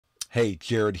Hey,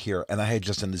 Jared here, and I had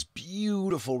just done this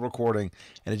beautiful recording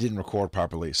and it didn't record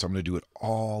properly, so I'm going to do it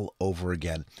all over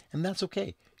again. And that's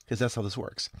okay, because that's how this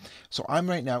works. So I'm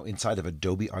right now inside of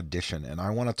Adobe Audition, and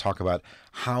I want to talk about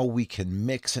how we can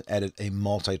mix and edit a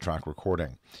multi-track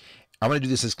recording. I'm going to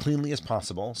do this as cleanly as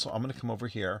possible, so I'm going to come over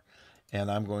here and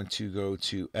I'm going to go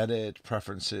to Edit,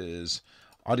 Preferences,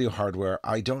 Audio Hardware.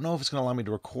 I don't know if it's going to allow me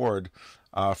to record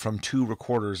from two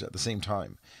recorders at the same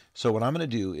time. So what I'm going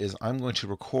to do is I'm going to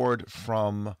record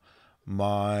from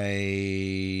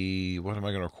my... What am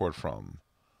I going to record from?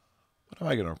 What am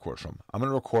I going to record from? I'm going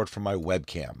to record from my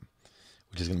webcam,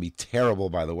 which is going to be terrible,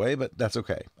 by the way, but that's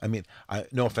okay. I mean,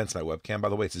 no offense to my webcam, by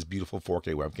the way. It's this beautiful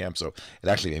 4K webcam, so it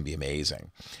actually may be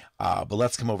amazing. But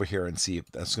let's come over here and see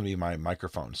if that's going to be my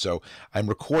microphone. So I'm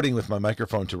recording with my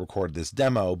microphone to record this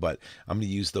demo, but I'm going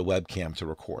to use the webcam to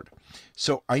record.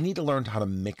 So I need to learn how to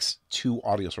mix two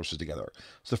audio sources together.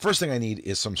 So the first thing I need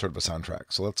is some sort of a soundtrack.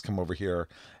 So let's come over here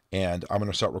and I'm going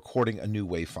to start recording a new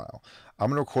WAV file. I'm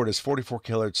going to record as 44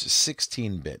 kilohertz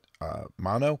 16-bit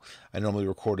mono. I normally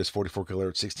record as 44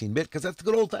 kilohertz 16-bit because that's the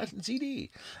good old-fashioned CD.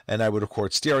 And I would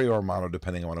record stereo or mono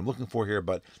depending on what I'm looking for here,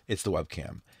 but it's the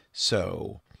webcam.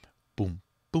 So, boom,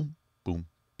 boom, boom,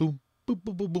 boom, boom,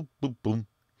 boom, boom, boom, boom, boom,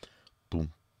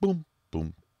 boom, boom,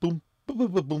 boom, boom, boom,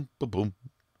 boom, boom, boom, boom.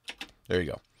 There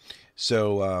you go.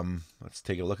 So let's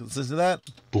take a look. Let's listen to that.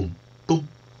 Boom, boom,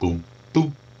 boom,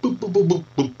 boom. Boom, boom, boom, boom,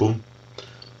 boom, boom,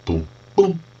 boom,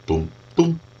 boom, boom, boom,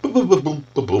 boom, boom, boom,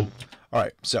 boom, boom. All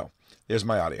right, so there's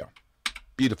my audio.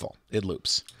 Beautiful. It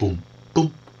loops. Boom,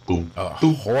 boom, boom. Oh,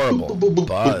 horrible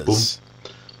buzz.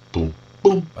 Boom,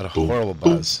 boom. What a horrible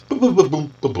buzz. Boom, boom,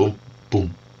 boom, boom, boom,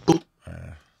 boom, boom.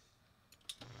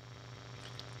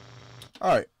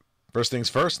 All right. First things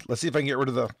first. Let's see if I can get rid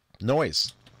of the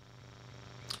noise.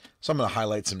 So I'm going to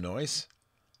highlight some noise,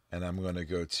 and I'm going to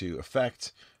go to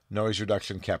Effect. Noise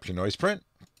Reduction, Capture Noise Print.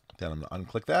 Then I'm going to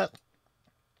unclick that.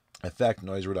 Effect,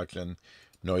 Noise Reduction,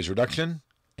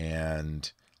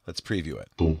 and let's preview it.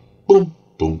 Boom, boom,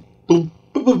 boom, boom,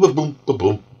 boom, boom, boom, boom,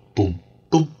 boom, boom,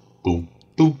 boom, boom, boom,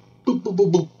 boom, boom,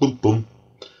 boom, boom, boom,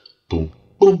 boom,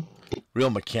 boom. Real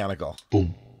mechanical.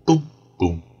 Boom, boom,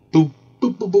 boom, boom,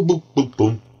 boom, boom, boom, boom, boom,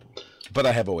 boom. But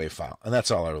I have a WAV file, and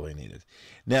that's all I really needed.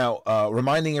 Now,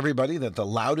 reminding everybody that the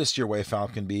loudest your WAV file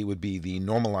can be would be the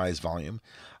normalized volume.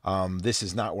 This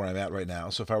is not where I'm at right now.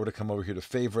 So if I were to come over here to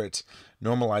Favorite,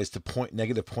 normalize to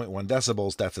 -0.1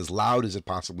 decibels, that's as loud as it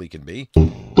possibly can be.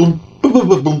 And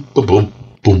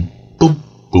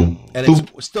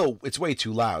it's way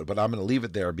too loud, but I'm going to leave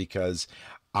it there because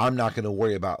I'm not going to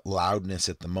worry about loudness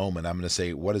at the moment. I'm going to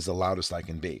say, what is the loudest I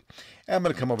can be? And I'm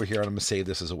going to come over here and I'm going to save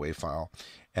this as a WAV file.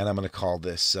 And I'm going to call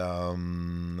this,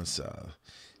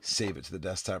 save it to the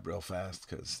desktop real fast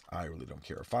because I really don't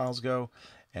care where files go.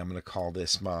 And I'm going to call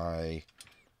this my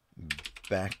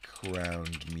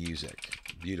background music.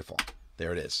 Beautiful.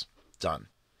 There it is. Done.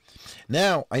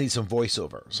 Now I need some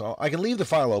voiceover. So I can leave the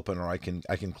file open or I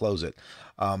can close it.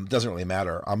 Doesn't really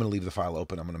matter. I'm going to leave the file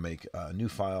open. I'm going to make a new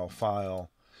file,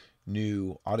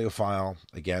 new audio file,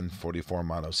 again, 44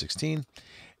 mono 16.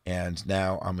 And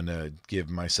now I'm going to give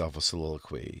myself a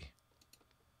soliloquy.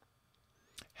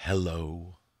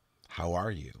 Hello, how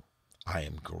are you? I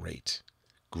am great.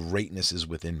 Greatness is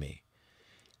within me.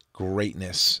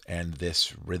 Greatness and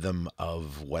this rhythm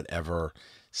of whatever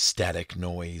static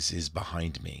noise is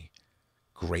behind me.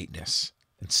 Greatness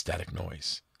and static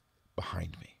noise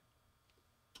behind me.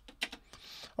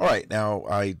 All right, now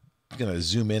I'm going to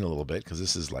zoom in a little bit because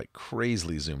this is like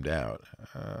crazily zoomed out.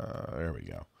 There we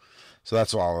go. So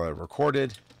that's all I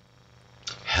recorded.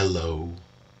 Hello,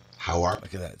 how are...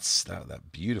 Look at that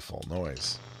beautiful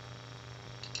noise.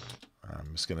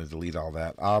 I'm just going to delete all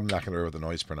that. I'm not going to worry with the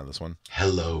noise print on this one.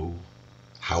 Hello,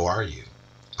 how are you?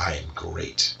 I am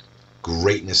great.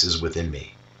 Greatness is within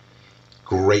me.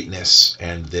 Greatness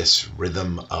and this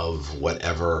rhythm of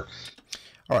whatever.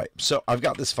 All right, so I've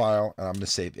got this file, and I'm going to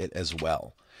save it as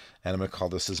well. And I'm going to call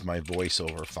this as my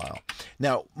voiceover file.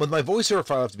 Now, with my voiceover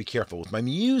file, I have to be careful. With my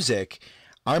music,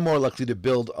 I'm more likely to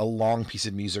build a long piece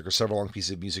of music or several long pieces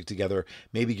of music together,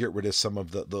 maybe get rid of some of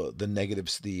the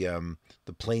negatives, the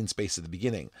plain space at the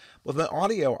beginning. With my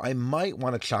audio, I might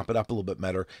want to chop it up a little bit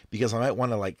better because I might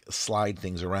want to like slide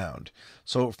things around.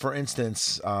 So for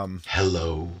instance,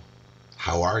 hello,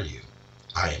 how are you?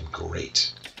 I am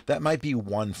great. That might be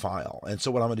one file. And so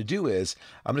what I'm going to do is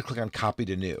I'm going to click on copy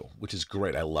to new, which is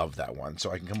great. I love that one. So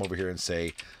I can come over here and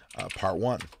say part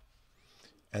 1.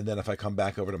 And then if I come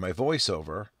back over to my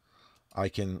voiceover, I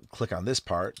can click on this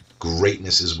part.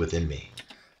 Greatness is within me.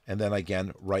 And then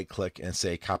again, right click and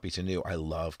say copy to new. I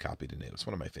love copy to new. It's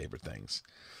one of my favorite things.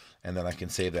 And then I can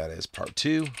save that as part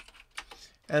 2.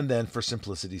 And then for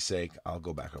simplicity's sake, I'll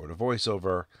go back over to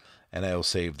VoiceOver and I will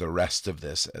save the rest of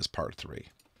this as part 3.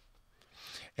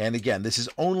 And again, this is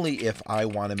only if I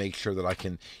want to make sure that I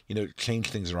can, change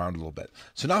things around a little bit.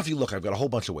 So now if you look, I've got a whole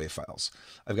bunch of WAV files.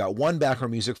 I've got one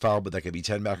background music file, but that could be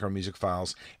 10 background music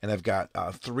files. And I've got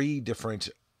 3 different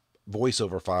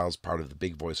VoiceOver files, part of the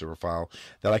big VoiceOver file,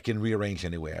 that I can rearrange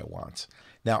any way I want.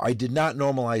 Now, I did not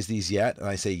normalize these yet. And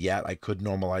I say yet, I could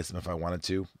normalize them if I wanted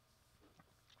to.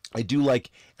 I do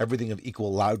like everything of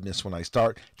equal loudness when I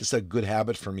start. Just a good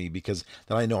habit for me, because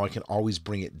then I know I can always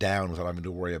bring it down without having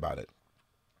to worry about it.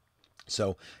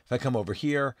 So if I come over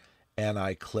here and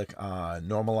I click on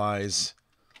normalize,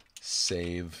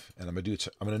 save, and I'm going to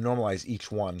normalize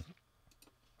each one.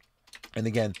 And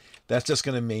again, that's just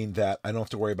going to mean that I don't have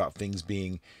to worry about things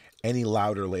being any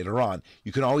louder later on.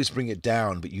 You can always bring it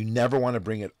down, but you never want to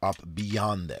bring it up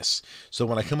beyond this. So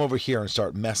when I come over here and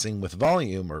start messing with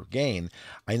volume or gain,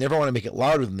 I never want to make it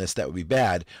louder than this. That would be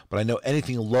bad, but I know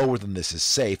anything lower than this is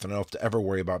safe, and I don't have to ever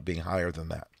worry about being higher than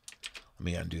that. Let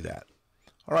me undo that.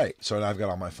 All right, so now I've got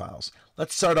all my files.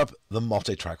 Let's start up the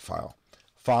multi-track file.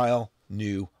 File,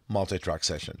 new, multi-track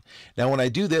session. Now when I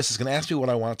do this, it's going to ask me what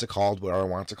I want it to called, where I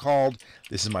want it to called.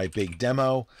 This is my big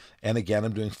demo. And again,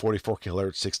 I'm doing 44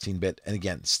 kilohertz, 16-bit. And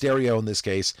again, stereo in this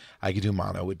case. I can do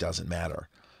mono. It doesn't matter.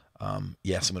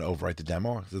 Yes, I'm going to overwrite the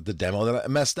demo that I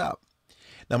messed up.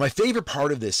 Now, my favorite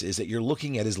part of this is that you're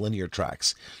looking at his linear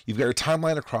tracks. You've got your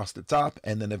timeline across the top,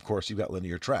 and then, of course, you've got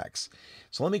linear tracks.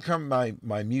 So let me come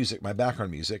my music, my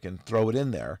background music, and throw it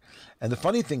in there. And the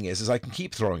funny thing is I can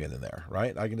keep throwing it in there,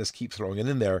 right? I can just keep throwing it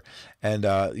in there, and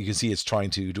you can see it's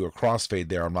trying to do a crossfade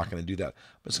there. I'm not going to do that.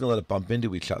 I'm just going to let it bump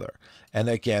into each other. And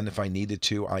again, if I needed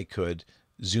to, I could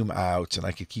zoom out, and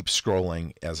I could keep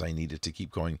scrolling as I needed to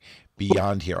keep going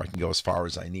beyond here. I can go as far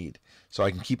as I need. So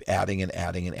I can keep adding and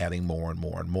adding and adding more and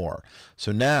more and more.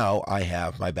 So now I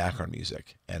have my background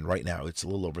music, and right now it's a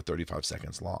little over 35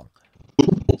 seconds long.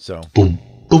 So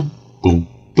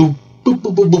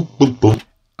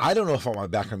I don't know if I want my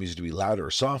background music to be louder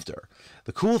or softer.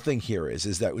 The cool thing here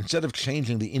is that instead of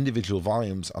changing the individual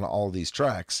volumes on all of these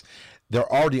tracks, they're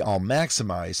already all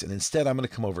maximized, and instead I'm going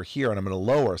to come over here and I'm going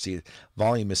to lower. See,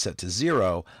 volume is set to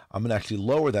 0. I'm going to actually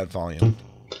lower that volume.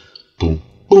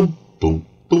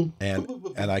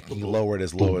 And I can lower it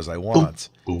as low as I want.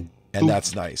 And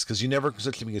that's nice, because you never,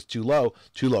 such thing as too low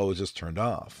is just turned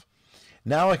off.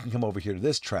 Now I can come over here to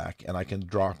this track, and I can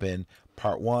drop in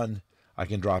part 1, I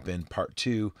can drop in part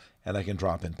 2, and I can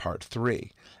drop in part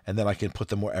 3. And then I can put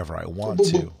them wherever I want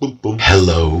to.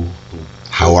 Hello,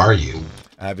 how are you?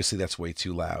 Obviously that's way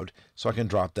too loud, so I can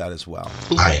drop that as well.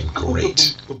 I am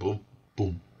great.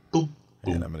 And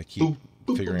I'm going to keep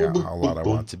figuring out how loud I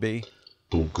want it to be.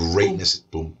 Greatness.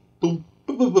 And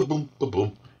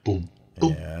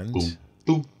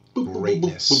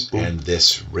greatness. And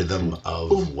this rhythm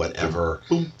of whatever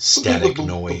static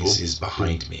noise is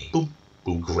behind me.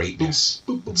 Greatness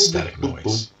and static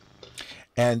noise.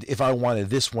 And if I wanted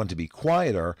this one to be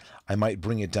quieter, I might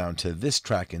bring it down to this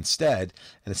track instead.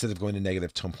 And instead of going to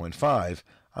negative 10.5,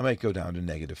 I might go down to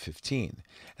negative 15.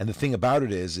 And the thing about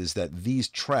it is that these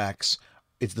tracks,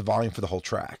 it's the volume for the whole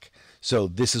track. So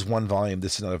this is one volume,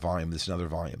 this is another volume, this is another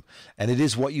volume. And it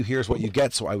is what you hear is what you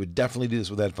get, so I would definitely do this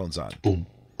with headphones on.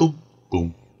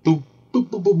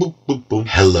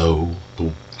 Hello,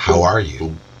 how are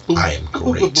you? I am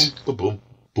great.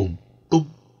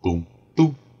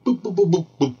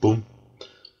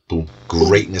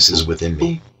 Greatness is within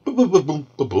me.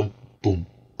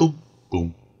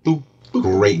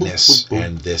 Greatness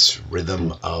and this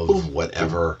rhythm of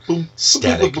whatever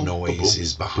static noise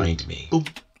is behind me.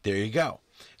 There you go.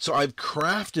 So I've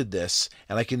crafted this,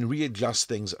 and I can readjust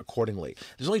things accordingly.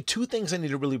 There's only 2 things I need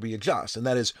to really readjust, and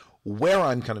that is where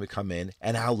I'm going to come in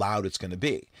and how loud it's going to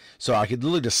be. So I could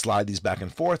literally just slide these back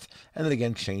and forth, and then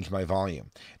again change my volume.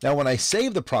 Now when I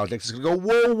save the project, it's going to go,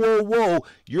 whoa, whoa, whoa,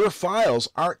 your files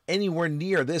aren't anywhere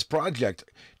near this project.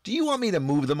 Do you want me to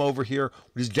move them over here?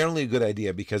 Which is generally a good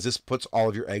idea, because this puts all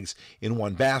of your eggs in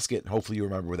one basket. Hopefully you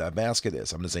remember where that basket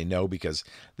is. I'm going to say no, because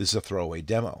this is a throwaway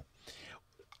demo.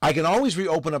 I can always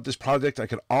reopen up this project. I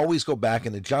can always go back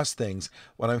and adjust things.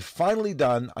 When I'm finally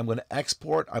done, I'm going to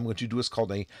export. I'm going to do what's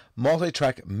called a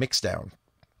multi-track mixdown.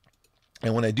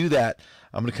 And when I do that,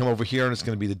 I'm going to come over here, and it's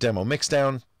going to be the demo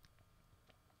mixdown,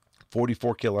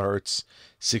 44 kilohertz,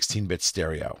 16-bit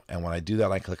stereo. And when I do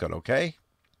that, I click on OK.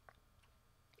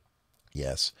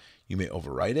 Yes, you may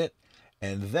overwrite it.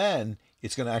 And then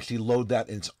it's going to actually load that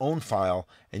in its own file,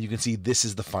 and you can see this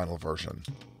is the final version.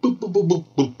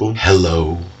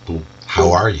 Hello,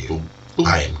 how are you?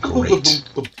 I am great.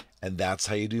 And that's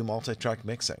how you do multi-track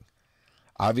mixing.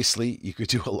 Obviously, you could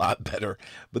do a lot better,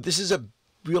 but this is a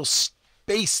real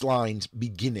baseline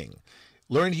beginning.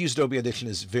 Learning to use Adobe Audition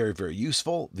is very, very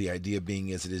useful. The idea being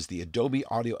is it is the Adobe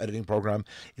audio editing program.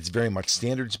 It's very much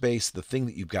standards based. The thing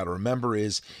that you've got to remember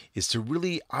is to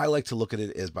really, I like to look at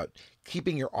it as about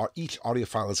keeping each audio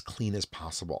file as clean as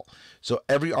possible. So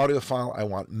every audio file I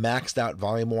want maxed out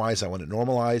volume wise. I want it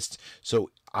normalized. So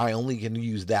I only can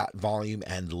use that volume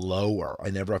and lower. I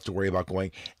never have to worry about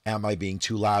going, am I being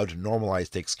too loud?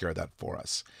 Normalized takes care of that for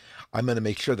us. I'm going to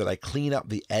make sure that I clean up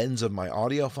the ends of my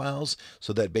audio files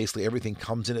so that basically everything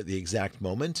comes in at the exact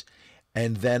moment.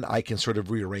 And then I can sort of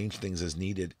rearrange things as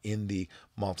needed in the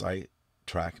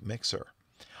multi-track mixer.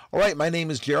 All right, my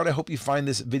name is Jared. I hope you find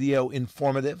this video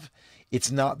informative.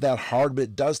 It's not that hard, but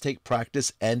it does take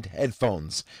practice and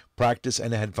headphones. Practice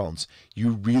and headphones.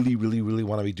 You really, really, really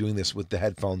want to be doing this with the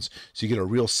headphones so you get a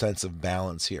real sense of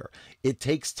balance here. It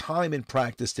takes time and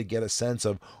practice to get a sense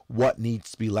of what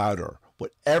needs to be louder.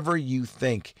 Whatever you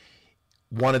think,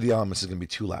 one of the elements is going to be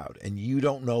too loud, and you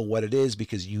don't know what it is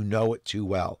because you know it too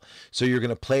well. So you're going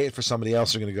to play it for somebody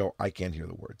else. They're going to go, I can't hear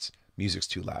the words. Music's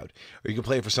too loud. Or you can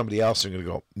play it for somebody else. They're going to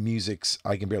go,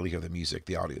 I can barely hear the music.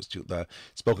 The audio is the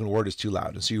spoken word is too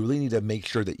loud. And so you really need to make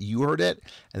sure that you heard it,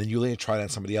 and then you really need to try it on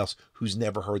somebody else who's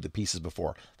never heard the pieces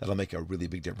before. That'll make a really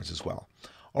big difference as well.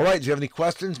 All right, if you have any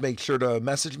questions, make sure to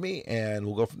message me, and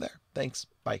we'll go from there. Thanks.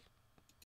 Bye.